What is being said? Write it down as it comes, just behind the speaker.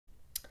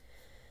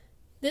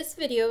This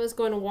video is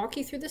going to walk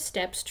you through the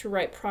steps to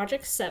write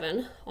Project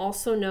 7,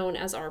 also known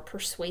as our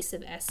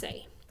persuasive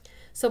essay.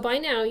 So by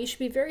now, you should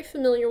be very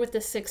familiar with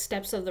the 6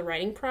 steps of the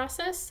writing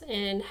process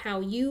and how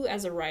you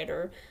as a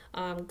writer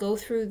go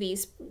through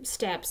these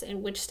steps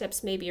and which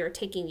steps maybe are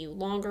taking you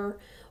longer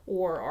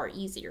or are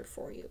easier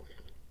for you.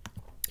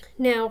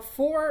 Now,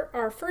 for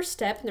our first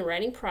step in the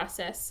writing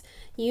process,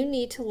 you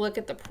need to look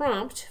at the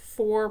prompt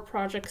for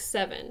Project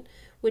 7,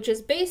 which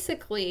is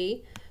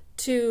basically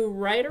to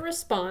write a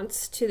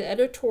response to the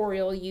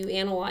editorial you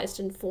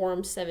analyzed in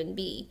Forum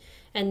 7B.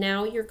 And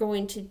now you're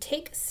going to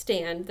take a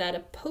stand that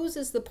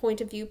opposes the point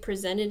of view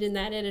presented in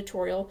that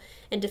editorial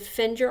and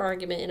defend your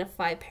argument in a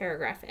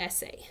 5-paragraph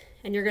essay.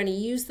 And you're going to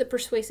use the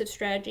persuasive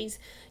strategies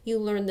you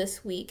learned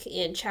this week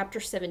in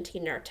Chapter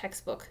 17 in our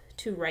textbook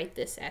to write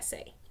this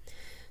essay.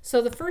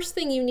 So the first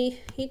thing you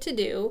need to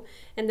do,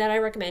 and that I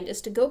recommend,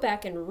 is to go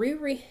back and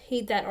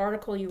reread that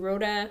article you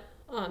wrote on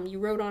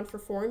for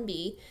Forum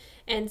B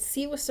and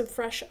see with some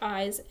fresh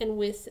eyes and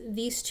with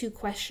these 2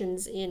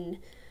 questions in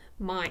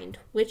mind,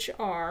 which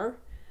are,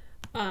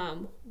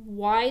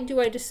 why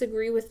do I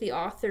disagree with the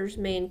author's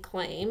main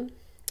claim?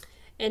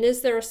 And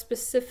is there a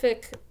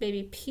specific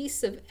maybe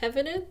piece of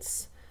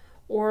evidence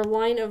or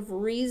line of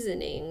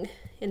reasoning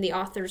in the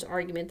author's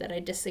argument that I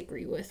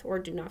disagree with or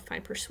do not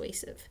find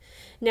persuasive?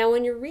 Now,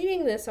 when you're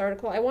reading this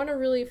article, I want to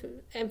really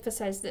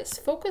emphasize this.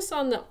 Focus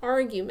on the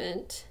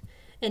argument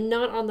and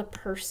not on the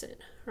person,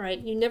 right?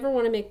 You never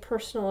want to make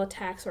personal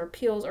attacks or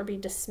appeals or be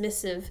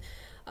dismissive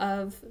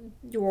of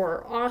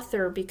your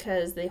author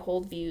because they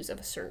hold views of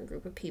a certain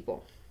group of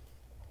people.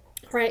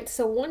 All right,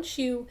 so once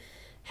you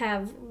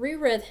have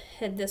reread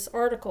this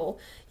article,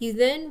 you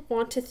then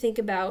want to think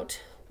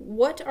about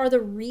what are the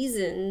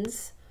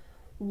reasons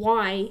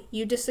why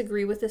you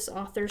disagree with this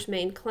author's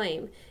main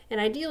claim. And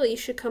ideally, you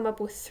should come up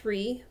with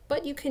 3,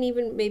 but you can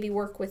even maybe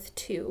work with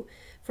 2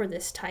 for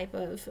this type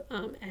of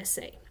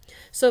essay.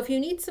 So if you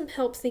need some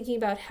help thinking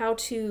about how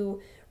to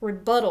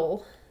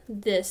rebuttal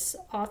this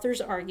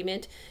author's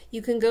argument,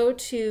 you can go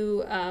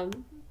to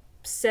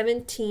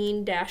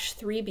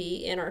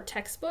 17-3B in our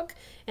textbook,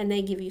 and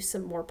they give you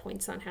some more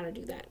points on how to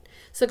do that.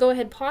 So go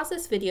ahead, pause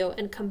this video,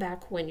 and come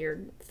back when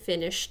you're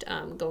finished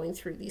going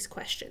through these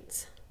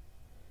questions.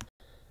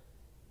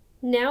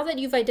 Now that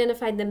you've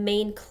identified the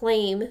main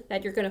claim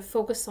that you're going to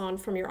focus on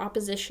from your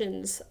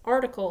opposition's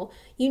article,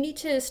 you need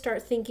to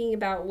start thinking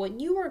about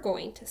what you are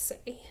going to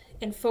say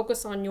and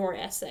focus on your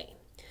essay.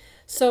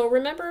 So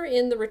remember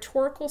in the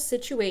rhetorical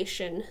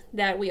situation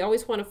that we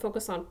always want to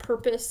focus on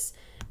purpose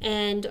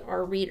and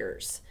our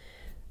readers.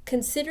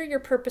 Consider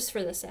your purpose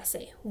for this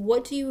essay.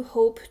 What do you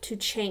hope to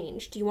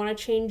change? Do you want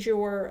to change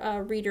your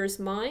reader's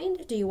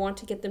mind? Do you want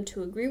to get them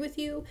to agree with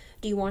you?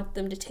 Do you want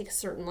them to take a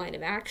certain line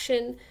of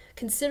action?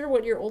 Consider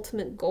what your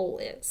ultimate goal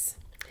is.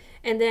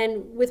 And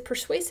then with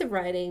persuasive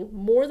writing,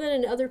 more than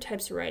in other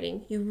types of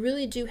writing, you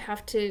really do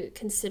have to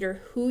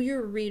consider who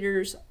your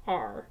readers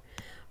are.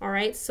 All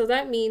right, so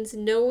that means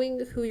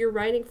knowing who you're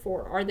writing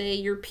for. Are they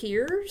your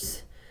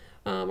peers?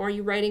 Are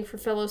you writing for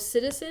fellow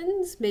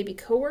citizens, maybe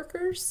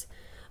coworkers?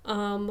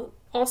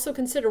 Also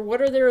consider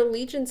what are their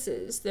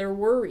allegiances, their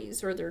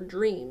worries, or their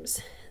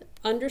dreams.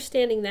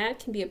 Understanding that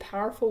can be a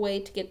powerful way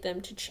to get them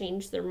to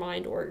change their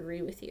mind or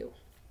agree with you.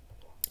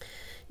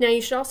 Now,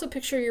 you should also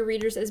picture your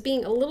readers as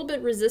being a little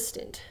bit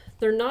resistant.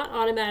 They're not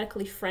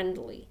automatically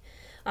friendly.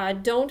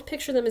 Don't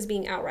picture them as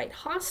being outright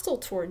hostile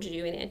towards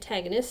you and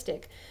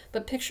antagonistic,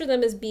 but picture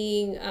them as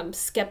being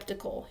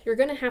skeptical. You're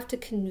going to have to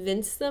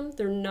convince them.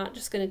 They're not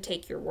just going to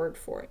take your word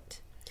for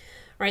it.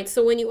 All right,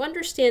 so when you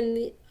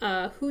understand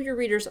who your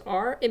readers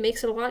are, it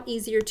makes it a lot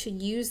easier to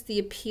use the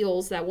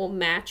appeals that will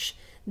match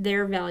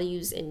their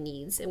values and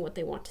needs and what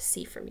they want to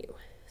see from you.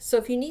 So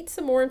if you need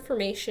some more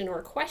information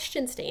or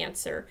questions to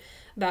answer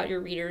about your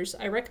readers,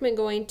 I recommend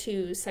going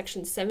to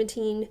section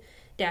 17-2C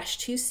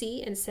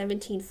and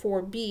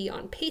 17-4B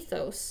on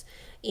pathos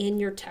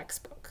in your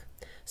textbook.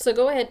 So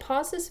go ahead,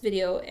 pause this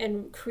video,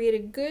 and create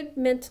a good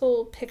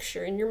mental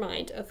picture in your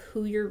mind of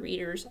who your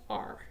readers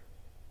are.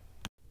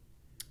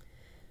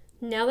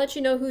 Now that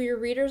you know who your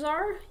readers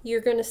are,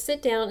 you're going to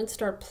sit down and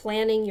start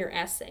planning your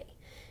essay.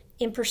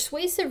 In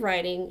persuasive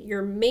writing,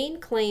 your main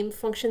claim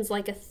functions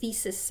like a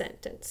thesis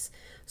sentence.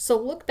 So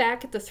look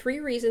back at the 3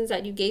 reasons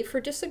that you gave for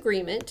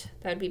disagreement.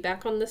 That would be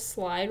back on this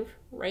slide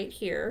right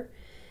here.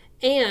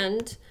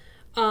 And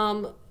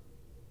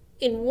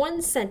in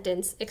one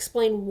sentence,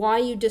 explain why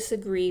you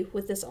disagree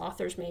with this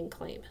author's main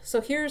claim.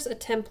 So here's a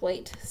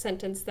template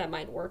sentence that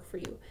might work for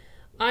you.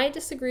 I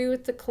disagree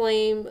with the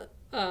claim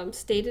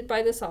stated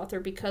by this author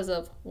because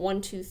of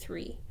 1, 2,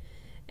 3.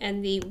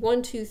 And the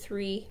 1, 2,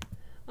 3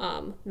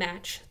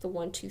 match the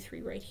 1, 2,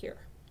 3 right here.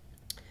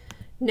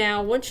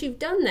 Now, once you've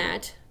done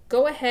that,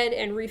 go ahead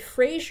and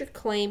rephrase your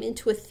claim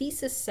into a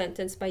thesis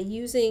sentence by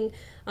using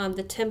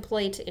the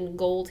template in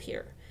gold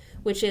here,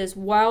 which is,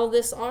 while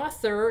this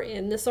author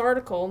in this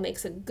article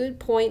makes a good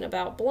point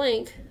about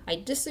blank, I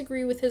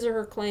disagree with his or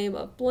her claim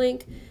of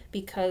blank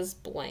because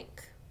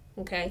blank.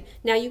 Okay,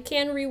 now you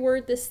can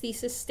reword this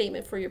thesis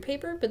statement for your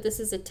paper, but this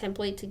is a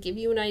template to give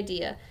you an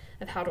idea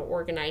of how to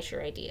organize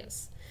your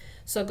ideas.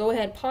 So go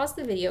ahead, pause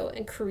the video,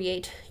 and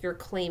create your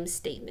claim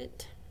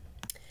statement.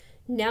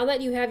 Now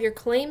that you have your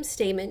claim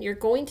statement, you're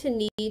going to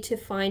need to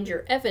find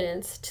your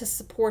evidence to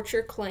support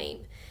your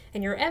claim.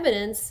 And your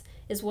evidence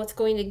is what's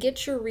going to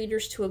get your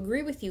readers to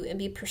agree with you and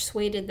be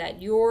persuaded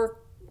that your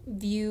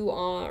view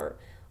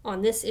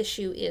on this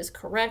issue is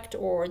correct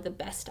or the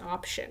best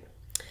option.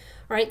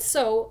 All right,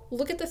 so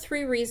look at the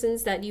 3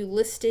 reasons that you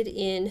listed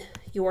in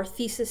your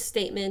thesis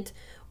statement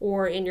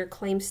or in your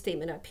claim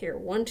statement up here,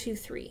 1, 2,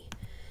 3.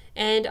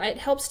 And it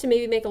helps to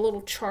maybe make a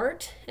little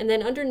chart, and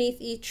then underneath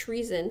each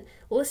reason,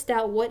 list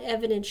out what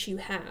evidence you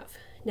have.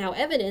 Now,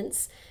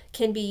 evidence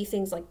can be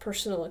things like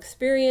personal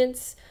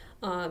experience,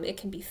 it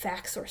can be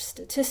facts or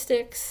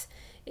statistics,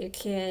 it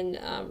can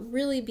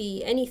really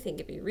be anything.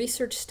 It can be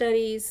research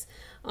studies.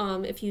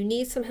 If you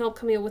need some help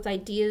coming up with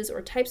ideas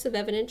or types of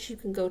evidence, you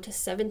can go to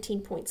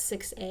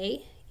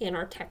 17.6a in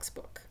our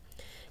textbook.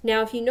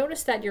 Now, if you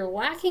notice that you're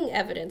lacking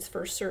evidence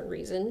for a certain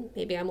reason,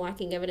 maybe I'm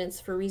lacking evidence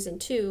for reason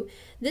 2,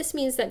 this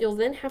means that you'll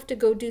then have to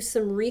go do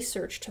some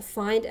research to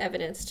find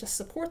evidence to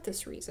support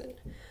this reason.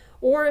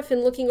 Or if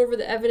in looking over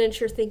the evidence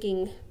you're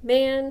thinking,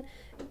 man,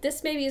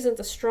 this maybe isn't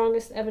the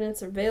strongest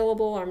evidence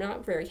available, I'm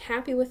not very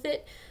happy with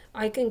it,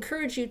 I can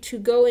encourage you to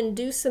go and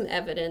do some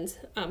evidence,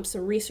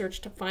 some research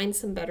to find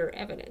some better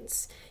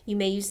evidence. You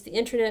may use the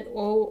internet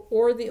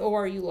or the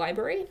ORU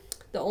library.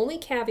 The only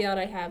caveat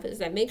I have is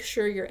that make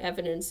sure your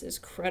evidence is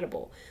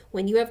credible.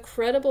 When you have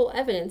credible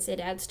evidence, it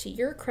adds to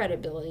your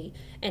credibility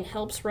and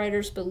helps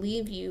writers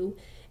believe you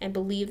and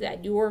believe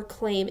that your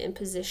claim and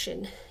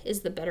position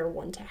is the better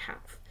one to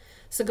have.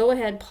 So go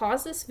ahead,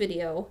 pause this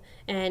video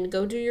and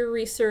go do your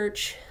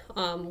research,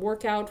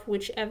 work out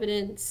which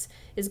evidence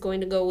is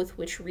going to go with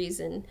which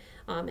reason,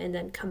 and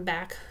then come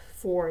back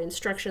for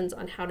instructions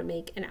on how to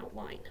make an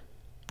outline.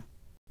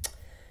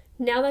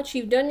 Now that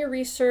you've done your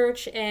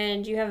research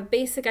and you have a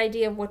basic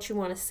idea of what you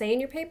want to say in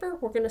your paper,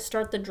 we're going to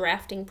start the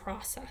drafting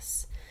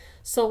process.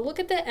 So look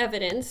at the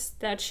evidence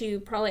that you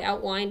probably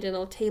outlined in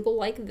a table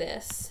like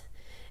this,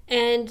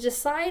 and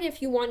decide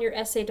if you want your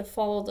essay to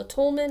follow the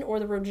Toulmin or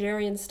the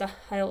Rogerian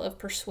style of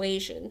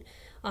persuasion,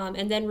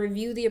 and then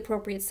review the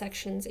appropriate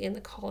sections in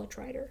the College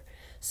Writer.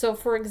 So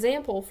for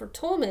example, for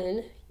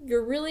Toulmin,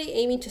 you're really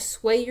aiming to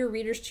sway your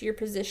readers to your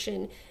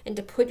position and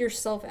to put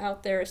yourself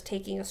out there as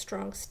taking a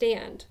strong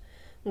stand.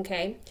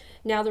 Okay,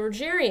 now the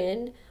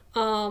Rogerian,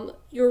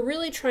 you're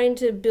really trying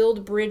to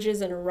build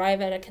bridges and arrive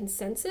at a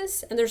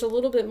consensus, and there's a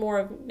little bit more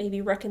of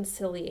maybe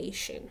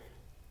reconciliation.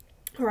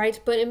 All right,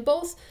 but in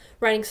both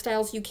writing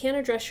styles, you can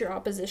address your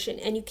opposition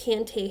and you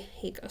can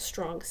take a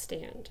strong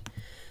stand.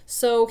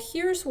 So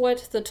here's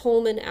what the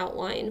Toulmin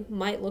outline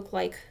might look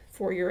like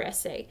for your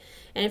essay.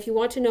 And if you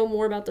want to know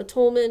more about the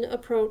Toulmin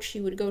approach,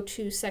 you would go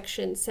to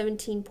section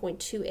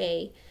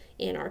 17.2a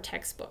in our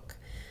textbook.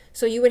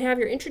 So you would have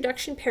your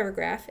introduction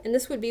paragraph, and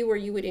this would be where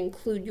you would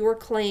include your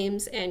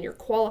claims and your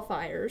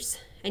qualifiers.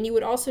 And you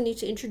would also need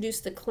to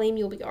introduce the claim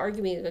you'll be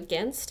arguing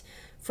against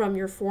from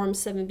your Form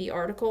 7b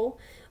article,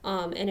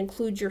 and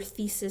include your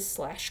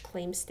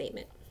thesis/claim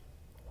statement.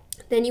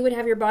 Then you would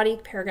have your body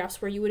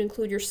paragraphs where you would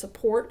include your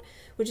support,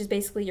 which is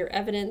basically your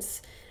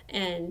evidence,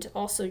 and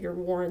also your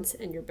warrants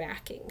and your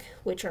backing,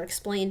 which are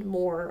explained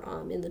more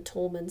in the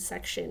Toulmin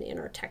section in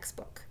our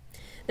textbook.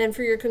 Then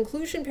for your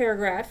conclusion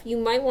paragraph, you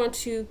might want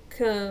to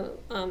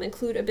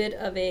include a bit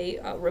of a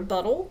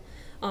rebuttal,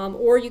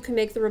 or you can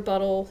make the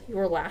rebuttal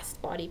your last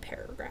body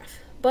paragraph.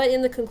 But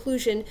in the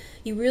conclusion,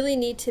 you really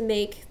need to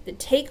make the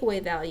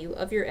takeaway value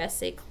of your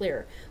essay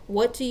clear.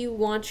 What do you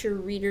want your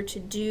reader to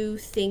do,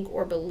 think,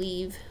 or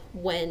believe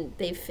when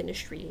they've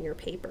finished reading your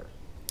paper?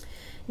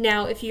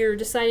 Now, if you're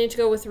deciding to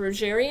go with the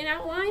Rogerian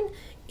outline,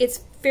 it's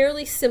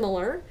fairly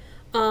similar.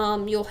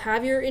 You'll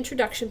have your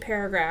introduction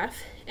paragraph,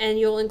 and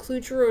you'll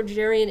include your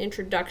Rogerian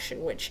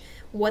introduction, which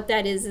what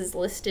that is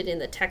listed in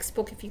the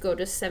textbook. If you go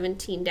to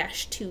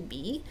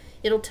 17-2b,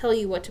 it'll tell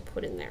you what to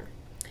put in there.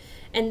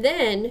 And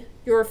then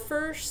your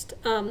first,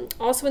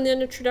 also in the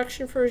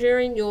introduction for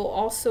Rogerian, you'll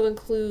also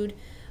include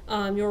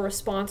your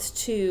response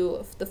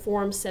to the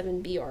Form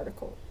 7b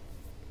article.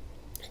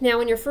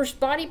 Now in your first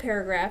body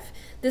paragraph,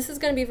 this is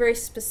going to be very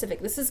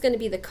specific. This is going to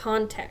be the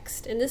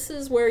context, and this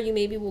is where you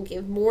maybe will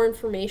give more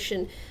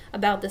information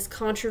about this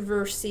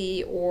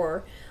controversy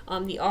or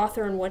the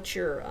author and what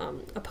your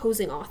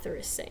opposing author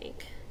is saying.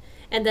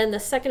 And then the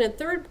second and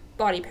third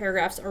body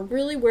paragraphs are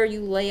really where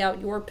you lay out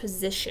your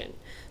position.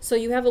 So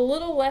you have a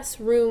little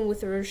less room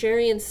with the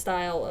Rogerian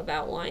style of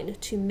outline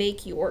to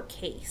make your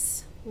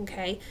case,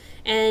 okay?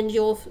 And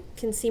you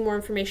can see more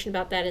information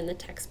about that in the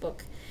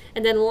textbook.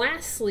 And then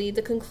lastly,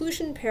 the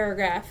conclusion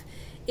paragraph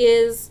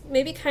is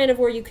maybe kind of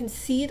where you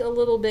concede a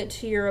little bit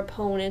to your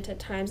opponent at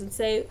times and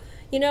say,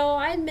 you know,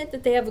 I admit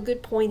that they have a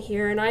good point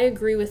here and I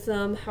agree with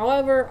them.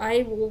 However,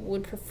 I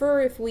would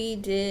prefer if we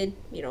did,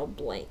 you know,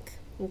 blank,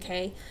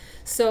 okay?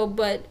 So,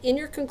 but in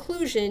your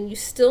conclusion, you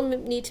still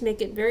need to make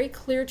it very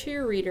clear to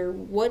your reader,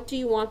 what do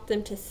you want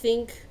them to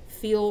think,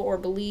 feel, or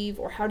believe,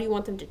 or how do you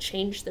want them to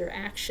change their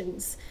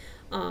actions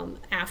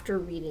after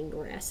reading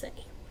your essay?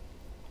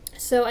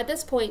 So at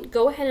this point,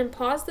 go ahead and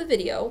pause the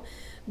video,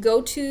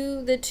 go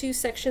to the two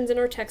sections in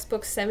our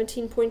textbook,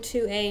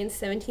 17.2a and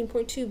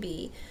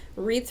 17.2b,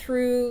 read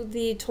through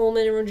the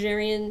Toulmin and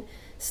Rogerian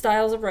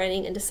styles of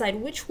writing and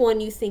decide which one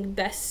you think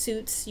best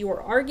suits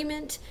your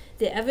argument,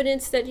 the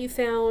evidence that you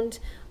found,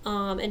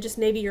 and just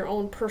maybe your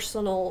own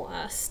personal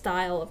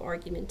style of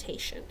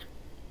argumentation.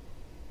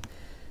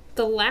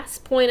 The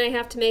last point I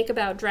have to make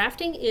about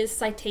drafting is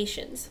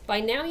citations. By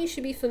now you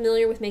should be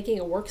familiar with making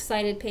a works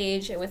cited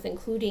page and with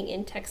including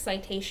in-text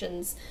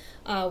citations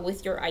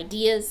with your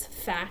ideas,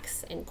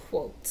 facts, and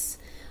quotes.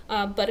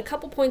 But a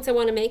couple points I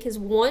want to make is,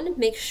 one,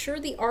 make sure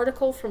the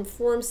article from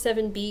Form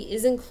 7b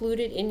is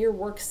included in your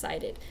works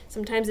cited.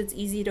 Sometimes it's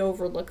easy to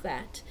overlook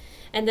that.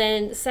 And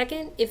then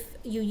second, if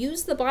you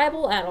use the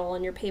Bible at all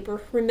in your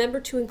paper, remember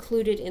to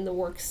include it in the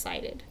works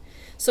cited.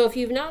 So if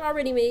you've not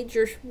already made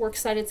your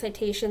works cited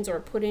citations or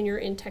put in your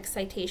in-text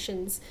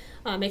citations,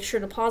 make sure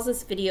to pause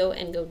this video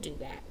and go do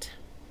that.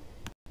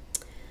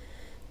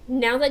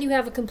 Now that you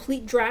have a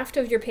complete draft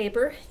of your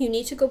paper, you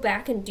need to go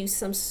back and do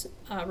some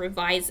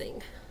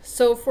revising.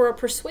 So for a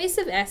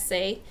persuasive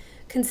essay,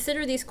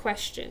 consider these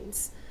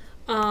questions.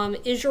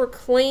 Is your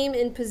claim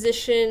and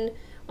position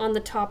on the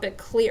topic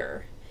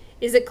clear?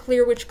 Is it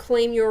clear which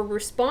claim you're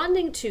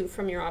responding to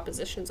from your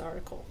opposition's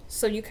article?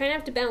 So you kind of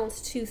have to balance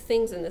two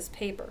things in this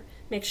paper.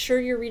 Make sure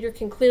your reader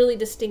can clearly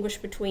distinguish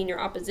between your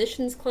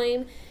opposition's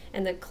claim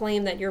and the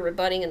claim that you're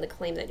rebutting and the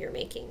claim that you're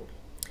making.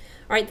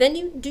 All right,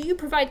 then do you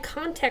provide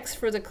context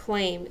for the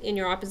claim in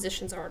your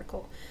opposition's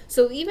article?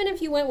 So even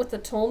if you went with the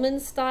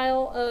Toulmin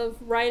style of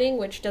writing,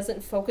 which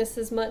doesn't focus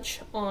as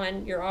much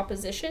on your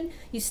opposition,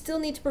 you still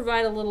need to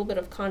provide a little bit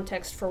of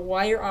context for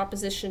why your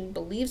opposition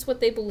believes what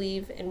they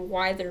believe and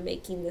why they're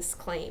making this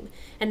claim.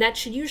 And that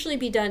should usually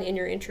be done in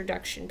your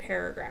introduction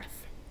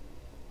paragraph.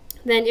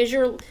 Then, is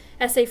your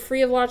essay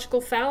free of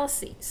logical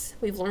fallacies?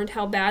 We've learned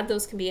how bad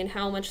those can be and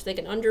how much they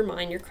can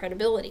undermine your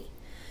credibility.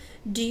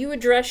 Do you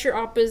address your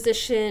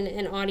opposition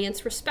and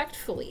audience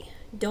respectfully?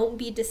 Don't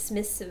be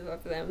dismissive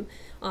of them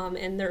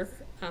and their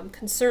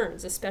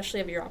concerns, especially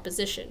of your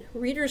opposition.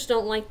 Readers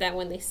don't like that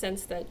when they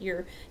sense that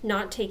you're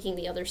not taking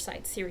the other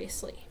side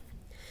seriously.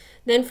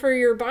 Then for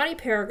your body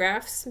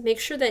paragraphs, make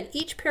sure that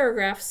each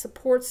paragraph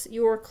supports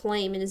your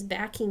claim and is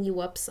backing you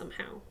up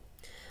somehow.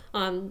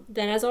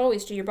 Then as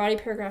always, do your body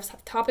paragraphs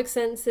have topic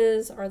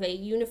sentences? Are they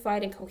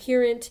unified and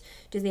coherent?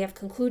 Do they have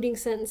concluding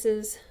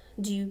sentences?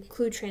 Do you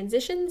include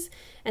transitions?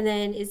 And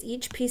then is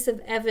each piece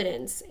of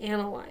evidence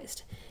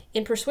analyzed?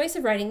 In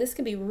persuasive writing, this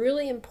can be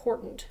really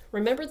important.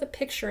 Remember the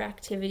picture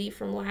activity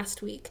from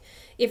last week.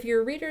 If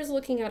your reader is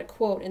looking at a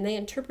quote and they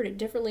interpret it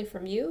differently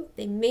from you,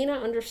 they may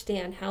not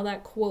understand how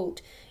that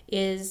quote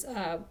is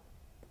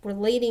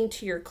relating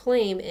to your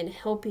claim and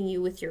helping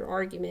you with your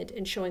argument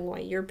and showing why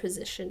your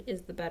position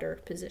is the better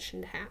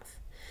position to have.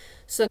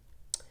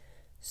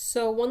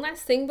 So one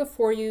last thing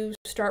before you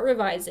start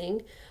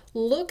revising,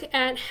 look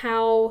at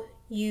how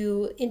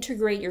you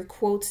integrate your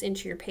quotes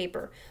into your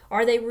paper.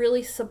 Are they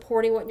really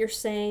supporting what you're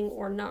saying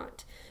or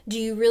not? Do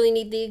you really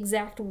need the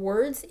exact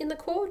words in the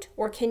quote,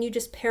 or can you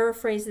just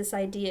paraphrase this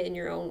idea in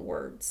your own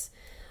words?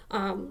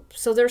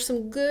 So there's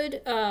some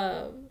good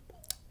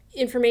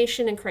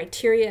information and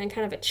criteria and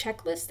kind of a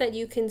checklist that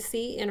you can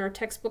see in our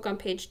textbook on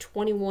page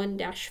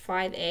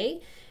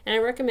 21-5A, and I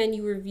recommend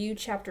you review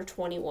chapter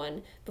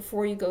 21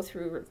 before you go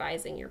through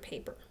revising your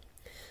paper.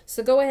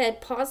 So go ahead,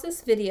 pause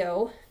this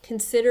video,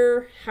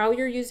 consider how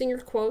you're using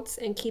your quotes,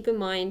 and keep in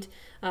mind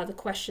the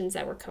questions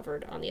that were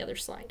covered on the other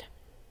slide.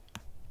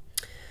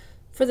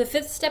 For the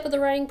fifth step of the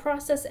writing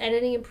process,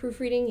 editing and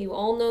proofreading, you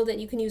all know that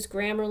you can use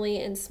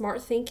Grammarly and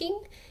Smart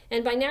Thinking,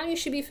 and by now you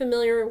should be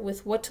familiar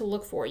with what to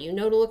look for. You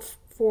know to look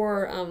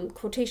for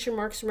quotation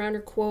marks around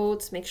your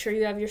quotes, make sure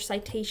you have your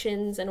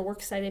citations and a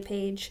works cited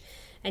page,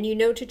 and you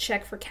know to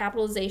check for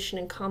capitalization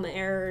and comma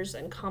errors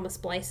and comma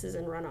splices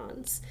and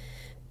run-ons.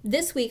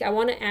 This week I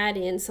want to add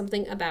in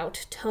something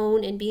about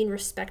tone and being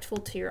respectful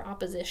to your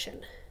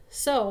opposition.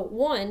 So,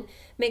 one,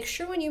 make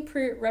sure when you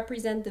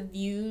represent the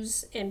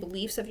views and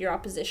beliefs of your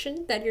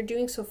opposition that you're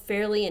doing so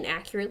fairly and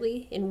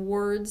accurately in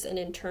words and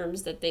in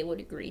terms that they would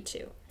agree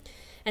to.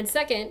 And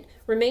second,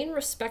 remain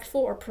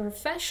respectful or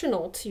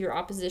professional to your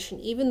opposition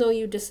even though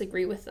you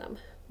disagree with them.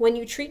 When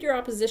you treat your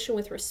opposition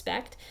with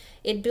respect,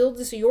 it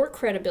builds your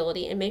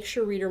credibility and makes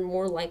your reader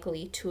more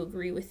likely to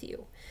agree with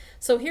you.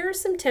 So here are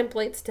some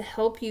templates to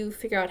help you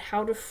figure out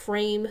how to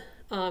frame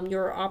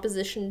your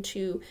opposition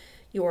to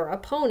your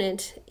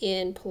opponent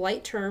in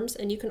polite terms,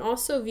 and you can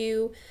also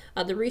view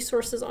the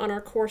resources on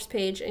our course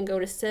page and go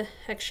to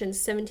sections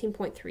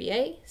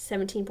 17.3a,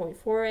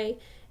 17.4a,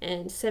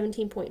 and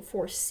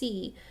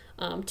 17.4c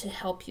to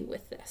help you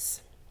with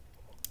this.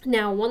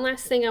 Now, one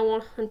last thing I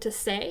want to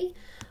say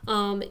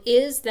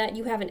is that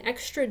you have an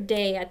extra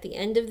day at the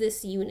end of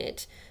this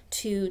unit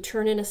to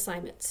turn in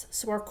assignments.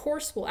 So our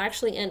course will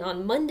actually end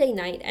on Monday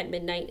night at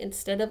midnight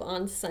instead of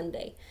on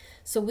Sunday.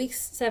 So week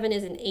 7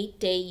 is an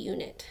 8-day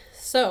unit.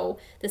 So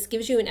this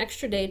gives you an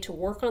extra day to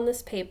work on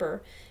this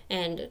paper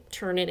and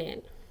turn it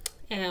in.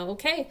 And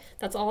okay,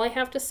 that's all I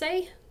have to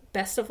say.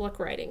 Best of luck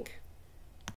writing.